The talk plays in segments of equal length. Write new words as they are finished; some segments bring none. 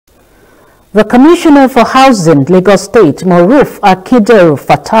The Commissioner for Housing, Lagos State,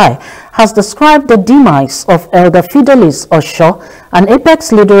 Akinderu-Fatai, has described the demise of Elder Fidelis Osho, an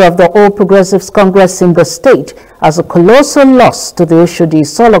apex leader of the All Progressives Congress in the state, as a colossal loss to the Oshodi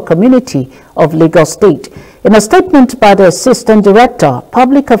Solo community of Lagos State. In a statement by the Assistant Director,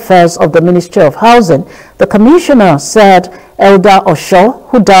 Public Affairs of the Ministry of Housing, the Commissioner said Elder Osho,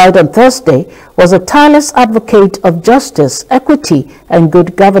 who died on Thursday, was a tireless advocate of justice, equity, and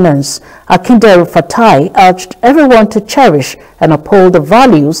good governance. Akinderu-Fatai urged everyone to cherish and uphold the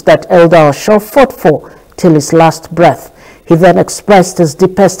values that Elder Osho fought for till his last breath. He then expressed his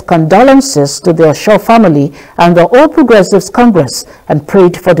deepest condolences to the Osho family and the All Progressives Congress and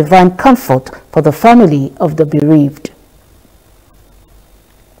prayed for divine comfort for the family of the bereaved.